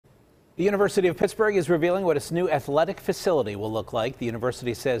The University of Pittsburgh is revealing what its new athletic facility will look like. The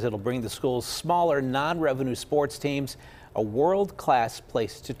university says it'll bring the school's smaller, non-revenue sports teams a world-class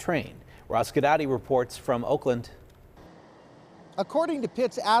place to train. Ross Gadati reports from Oakland. According to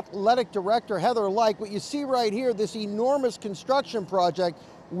Pitt's athletic director, Heather Like, what you see right here, this enormous construction project,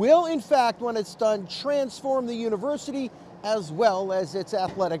 will in fact, when it's done, transform the university as well as its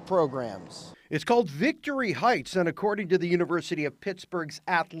athletic programs. It's called Victory Heights, and according to the University of Pittsburgh's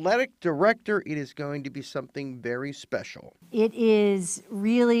athletic director, it is going to be something very special. It is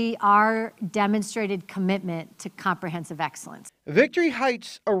really our demonstrated commitment to comprehensive excellence. Victory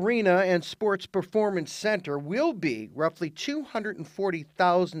Heights Arena and Sports Performance Center will be roughly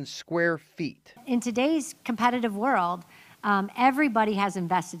 240,000 square feet. In today's competitive world, everybody has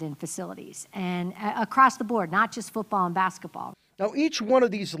invested in facilities, and across the board, not just football and basketball. Now, each one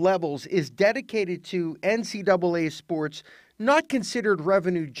of these levels is dedicated to NCAA sports not considered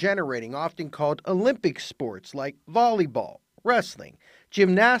revenue generating, often called Olympic sports like volleyball, wrestling,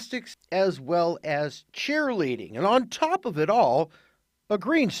 gymnastics, as well as cheerleading. And on top of it all, a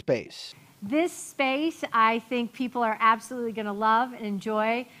green space. This space, I think people are absolutely going to love and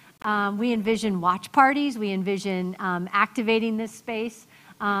enjoy. We envision watch parties. We envision activating this space,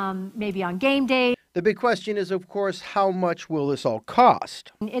 maybe on game day. The big question is, of course, how much will this all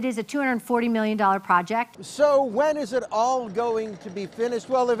cost? It is a $240 million project. So when is it all going to be finished?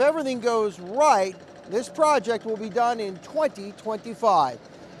 Well, if everything goes right, this project will be done in 2025.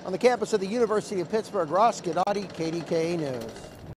 On the campus of the University of Pittsburgh, Ross Gadati, KDKA News.